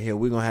right here,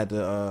 we're going to have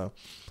to,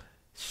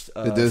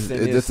 is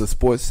this a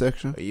sports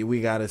section?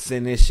 We got to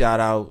send this shout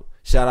out.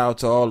 Shout out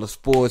to all the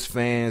sports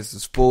fans, the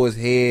sports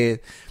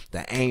head,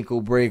 the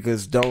ankle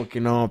breakers,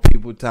 dunking on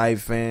people type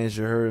fans.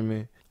 You heard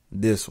me?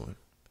 This one,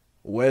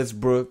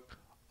 Westbrook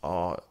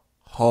or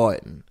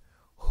Harden.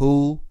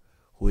 Who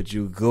would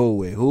you go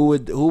with? Who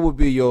would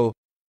be your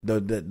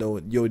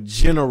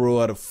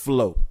general of the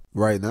flow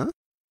right now?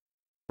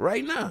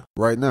 Right now.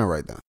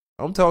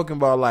 I'm talking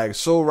about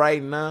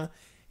right now.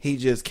 He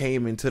just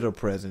came into the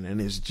present and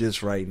it's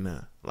just right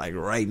now. Like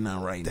right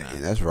now.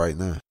 Dang, that's right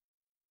now.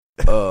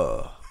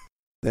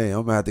 Dang,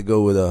 I'm gonna have to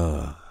go with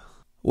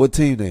what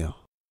team they on?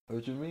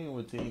 What you mean?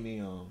 What team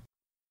they on?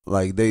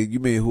 Like you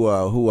mean who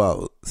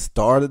I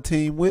start a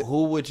team with?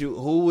 Who would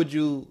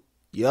you?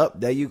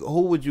 Yep,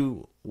 who would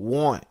you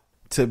want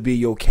to be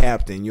your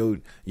captain,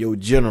 your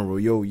general,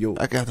 your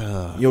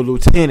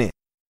lieutenant?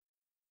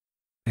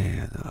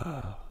 And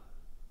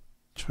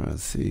trying to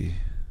see,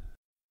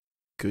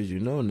 cause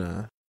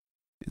now.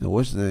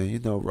 what's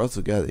his name?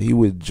 Russell he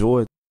with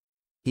Jordan.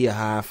 He a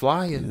high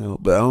flyer. You know,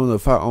 but I don't know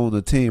if I own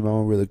a team. I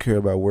don't really care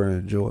about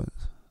wearing Jordans.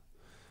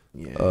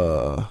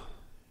 Yeah.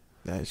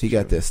 He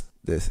got this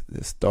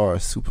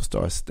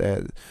superstar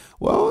status.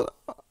 Well,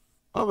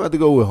 I'm about to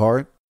go with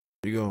Harden.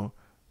 You going,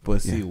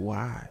 but see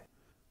why?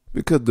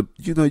 Because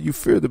you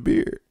fear the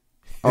beard.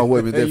 Oh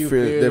wait a minute, they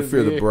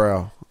fear the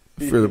brow.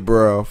 Fear the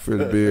brow, fear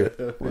the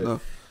beard. Well, no.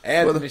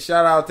 Anthony,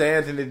 shout out to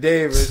Anthony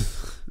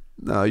Davis.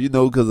 No,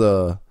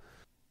 because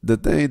the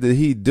thing that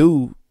he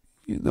do,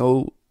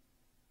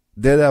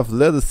 that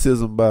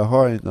athleticism by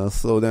Harden gonna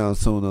slow down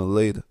sooner or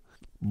later.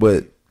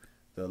 But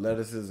the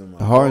athleticism of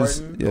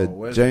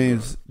Harden,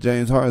 James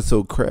Harden's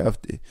so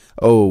crafty.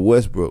 Oh,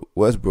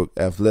 Westbrook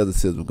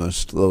athleticism gonna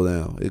slow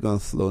down. It's gonna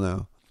slow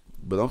down.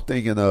 But I'm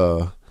thinking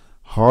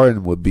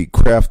Harden would be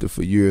crafty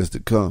for years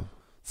to come.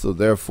 So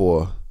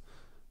therefore,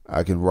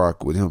 I can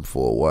rock with him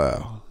for a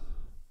while.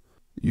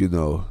 And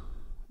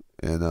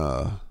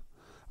I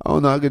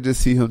don't know, I could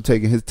just see him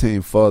taking his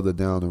team further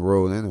down the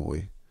road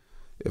anyway.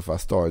 If I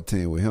start a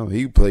team with him,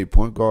 he can play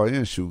point guard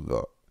and shooting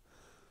guard.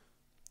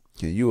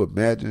 Can you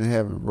imagine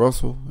having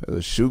Russell as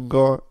a shooting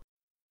guard?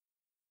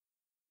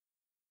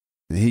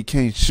 And he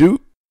can't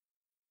shoot?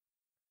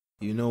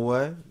 You know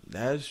what?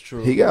 That's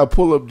true. He got a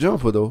pull-up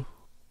jumper, though.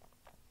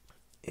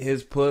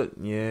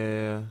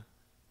 Yeah.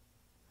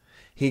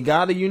 He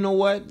got it, you know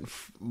what?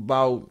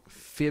 About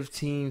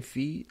 15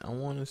 feet, I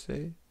want to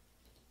say.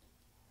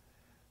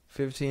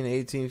 15,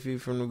 18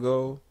 feet from the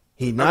goal.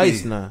 He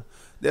nice now.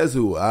 That's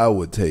who I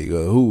would take.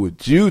 Who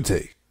would you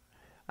take?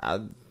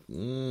 I'm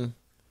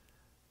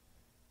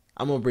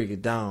gonna break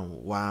it down.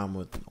 Why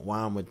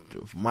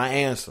my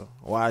answer?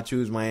 Why I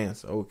choose my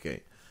answer?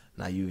 Okay,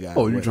 now you got.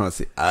 Oh, you trying to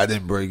say I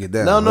didn't break it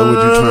down? No.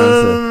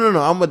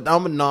 I'm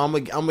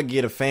gonna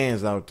get the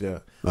fans out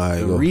there. All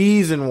right, the go.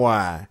 reason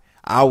why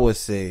I would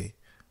say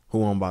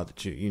who I'm about to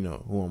choose.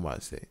 Who I'm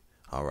about to say.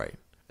 All right,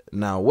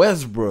 now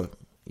Westbrook,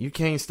 you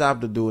can't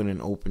stop the dude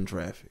in open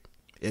traffic.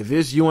 If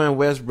it's you and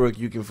Westbrook,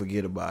 you can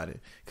forget about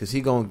it. Because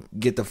he going to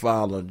get the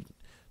foul. Or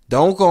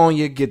don't go on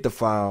you, get the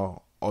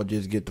foul. Or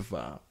just get the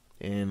foul.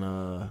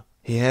 And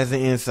he has an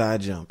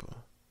inside jumper.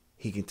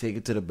 He can take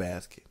it to the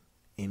basket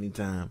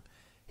anytime.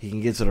 He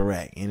can get to the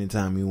rack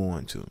anytime he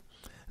wants to.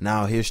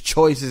 Now, his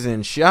choices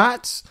in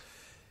shots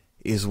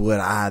is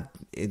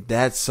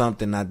that's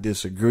something I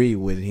disagree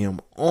with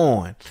him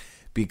on.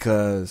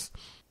 Because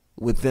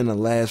within the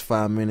last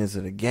 5 minutes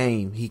of the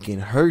game, he can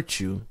hurt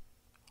you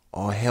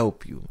or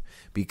help you.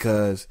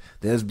 Because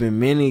there's been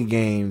many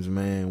games,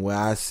 man, where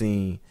I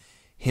seen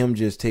him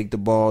just take the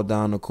ball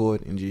down the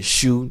court and just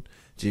shoot,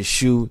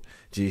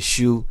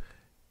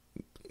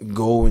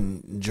 go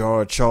and draw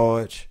a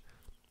charge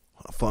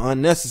for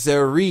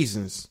unnecessary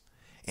reasons.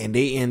 And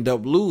they end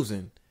up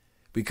losing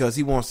because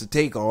he wants to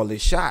take all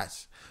his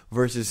shots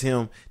versus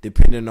him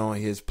depending on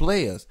his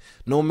players.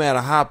 No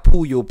matter how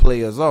poor your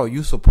players are,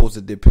 you're supposed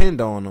to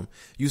depend on them.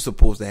 You're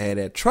supposed to have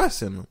that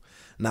trust in them.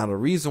 Now, the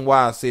reason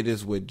why I say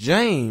this with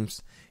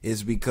James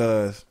is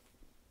because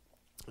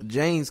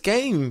James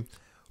came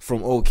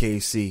from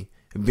OKC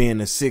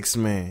being a sixth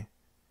man.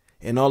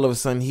 And all of a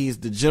sudden he's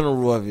the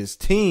general of his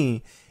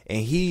team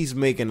and he's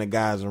making the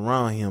guys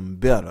around him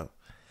better.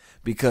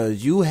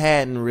 Because you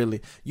hadn't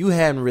really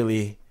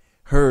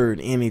heard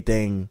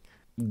anything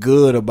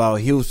good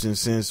about Houston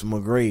since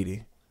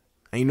McGrady.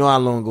 And you know how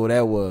long ago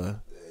that was?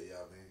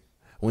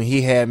 When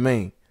he had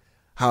Maine.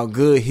 How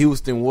good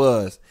Houston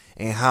was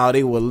and how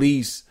they were at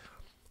least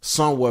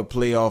somewhat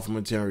playoff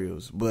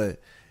materials. But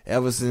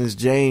ever since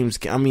James,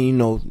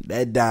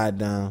 that died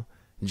down.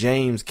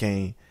 James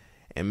came.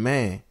 And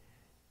man,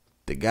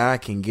 the guy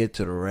can get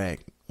to the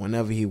rack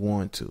whenever he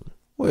wants to.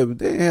 Wait, but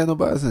they ain't had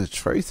nobody since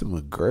Tracy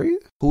McGrady?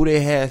 Who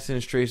they had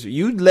since Tracy?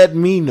 You let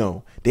me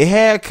know. They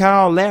had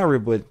Kyle Lowry,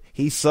 but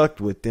he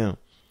sucked with them.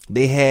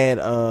 They had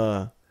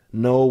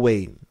Noah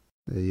Wade.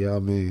 Yeah,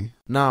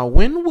 Now,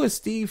 when was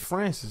Steve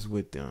Francis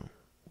with them?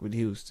 With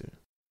Houston?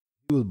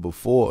 He was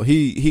before.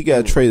 He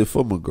got traded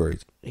for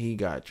McGrady. He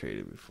got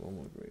traded before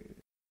McGrady.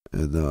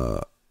 And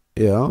now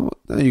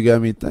you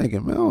got me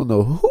thinking, man, I don't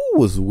know who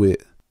was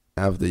with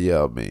after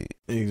Yao Ming.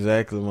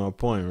 Exactly my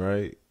point,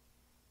 right?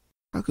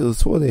 I could have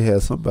swore they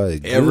had somebody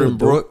good. Aaron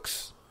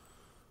Brooks.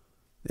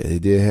 Yeah, they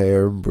did have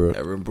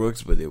Aaron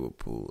Brooks, but they were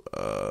poor.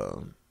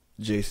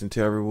 Jason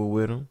Terry was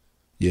with him.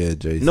 Yeah,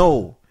 Jason.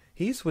 No,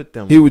 he's with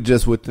them. He was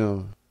just with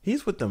them.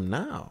 He's with them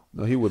now.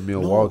 No, he with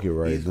Milwaukee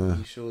right now.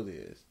 He sure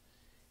is.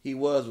 He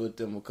was with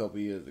them a couple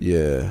years ago.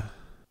 Yeah.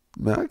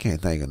 Man, I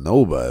can't think of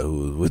nobody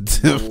who was with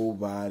them.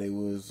 Nobody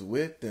was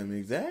with them.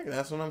 Exactly.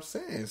 That's what I'm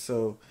saying.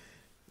 So,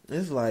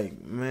 it's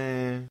like,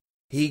 man,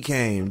 he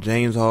came.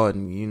 James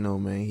Harden,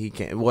 man, he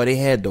came. Well, they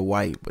had the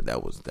White, but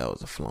that was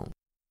a flunk.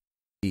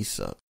 He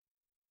sucked.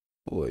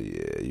 Well,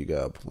 yeah, you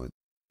got a point.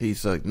 He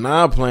sucked.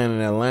 Now playing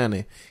in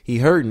Atlanta. He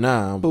hurt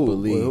now, I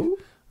believe. Who?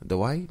 The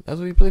White? That's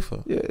what he played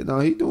for. Yeah, no,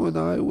 he doing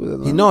all right with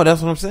Atlanta. No,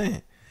 that's what I'm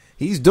saying.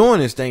 He's doing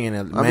this thing in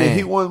Atlanta. I mean,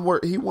 he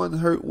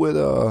wasn't hurt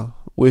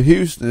with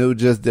Houston. It was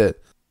just that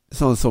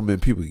it's only so many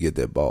people get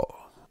that ball.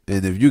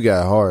 And if you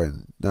got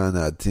Harden 9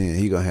 out of 10,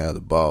 he gonna have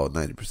the ball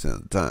 90%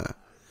 of the time.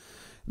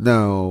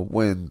 Now,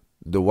 when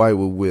Dwight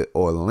was with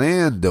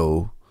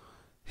Orlando,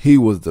 he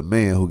was the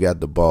man who got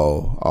the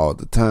ball all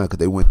the time because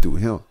they went through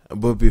him.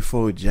 But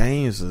before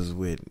James was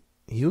with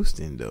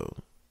Houston, though,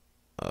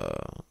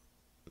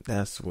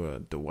 that's where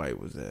Dwight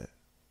was at.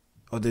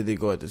 Or did they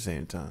go at the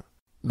same time?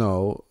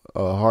 No,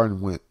 Harden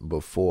went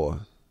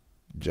before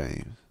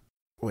James.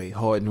 Wait,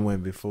 Harden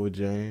went before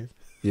James?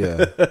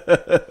 Yeah.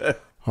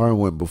 Harden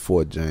went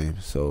before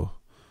James, so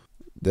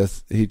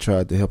he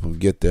tried to help him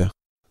get there.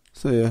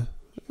 So yeah,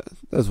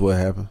 that's what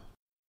happened.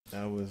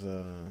 That was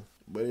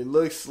but it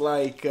looks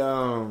like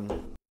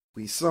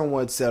we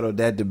somewhat settled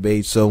that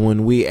debate. So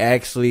when we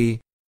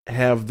actually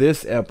have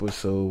this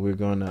episode, we're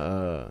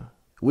gonna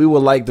we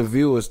would like the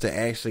viewers to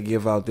actually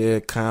give out their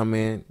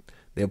comment,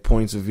 their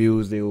points of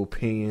views, their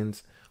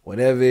opinions,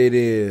 whatever it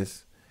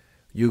is.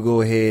 You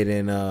go ahead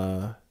and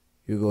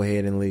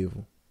leave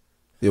them.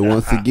 Yeah,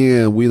 once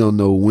again, we don't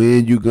know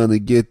when you're gonna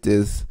get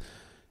this,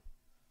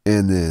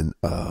 and then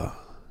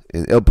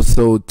in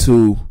episode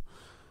 2,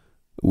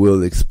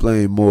 we'll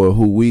explain more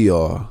who we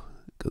are.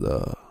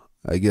 Cause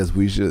I guess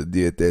we should have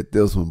did that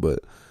this one, but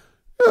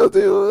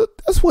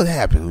that's what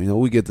happened.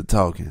 We get to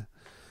talking.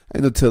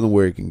 Ain't no telling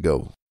where it can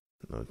go.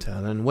 No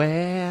telling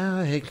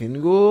where it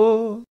can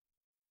go.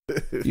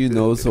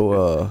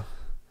 So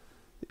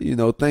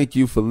thank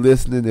you for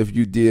listening. If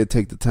you did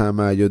take the time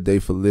out of your day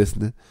for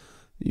listening,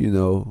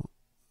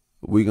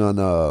 we're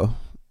gonna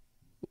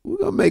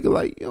make it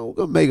like we're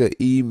gonna make an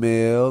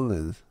email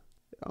and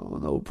I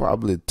don't know,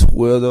 probably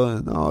Twitter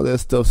and all that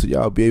stuff, so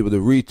y'all be able to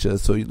reach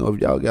us. So if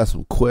y'all got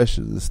some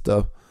questions and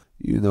stuff,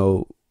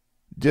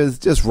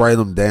 just write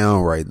them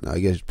down right now. I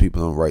guess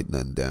people don't write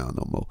nothing down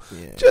no more.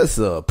 Yeah. Just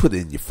put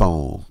it in your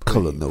phone,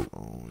 color note.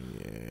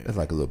 Yeah. That's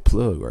like a little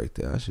plug right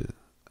there. I should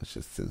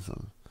send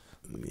something.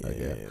 Yeah. Like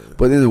that.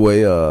 But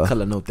anyway,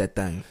 color note that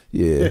thing.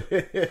 Yeah.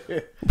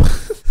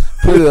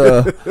 Put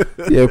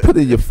it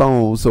in your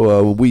phone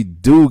so when we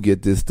do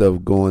get this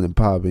stuff going and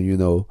popping,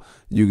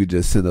 you could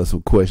just send us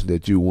some questions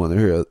that you want to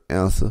hear us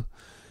answer.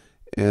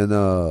 And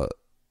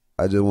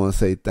I just want to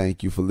say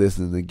thank you for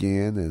listening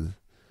again, and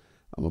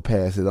I'm gonna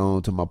pass it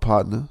on to my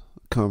partner,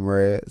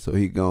 comrade, so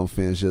he gonna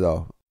finish it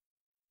off.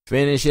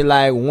 Finish it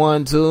like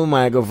 1, 2,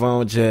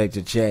 microphone check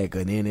to check,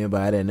 and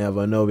anybody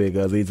never know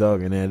because he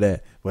talking at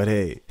that. But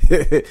hey,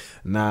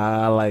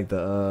 I like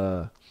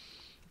to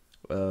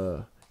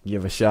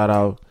give a shout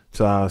out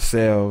to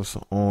ourselves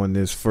on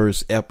this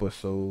first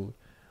episode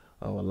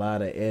of a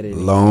lot of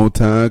editing. Long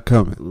time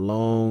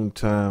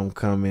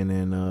coming,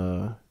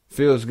 and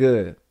feels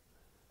good.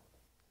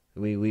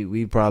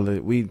 We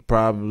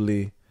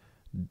probably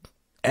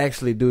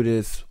actually do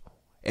this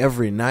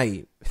every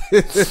night.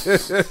 We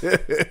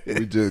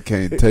just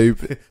can't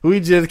tape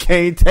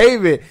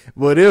it.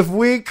 But if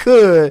we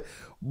could,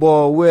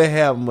 boy, we'll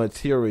have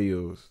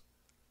materials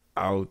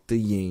out the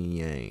yin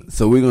yang.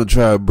 So we're gonna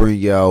try to bring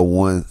y'all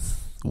one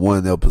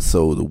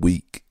episode a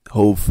week.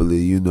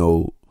 Hopefully,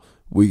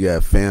 we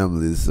got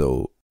families,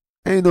 so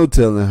ain't no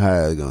telling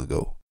how it's gonna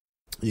go.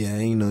 Yeah,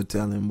 ain't no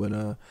telling, but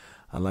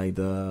I like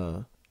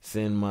to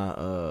send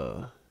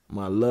my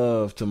my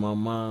love to my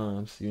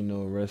moms,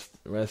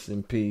 rest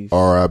in peace.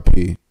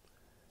 R.I.P.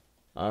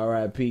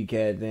 R.I.P.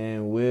 Cat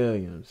Dan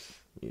Williams,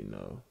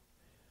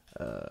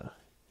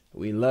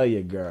 we love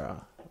you,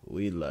 girl.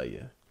 We love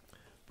you.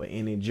 But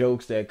any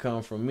jokes that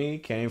come from me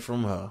came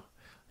from her.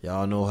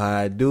 Y'all know how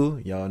I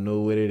do. Y'all know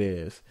what it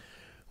is.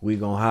 We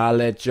gonna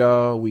holler at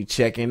y'all. We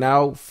checking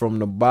out from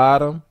the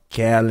bottom.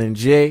 Cal and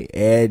J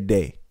every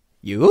day.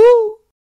 You.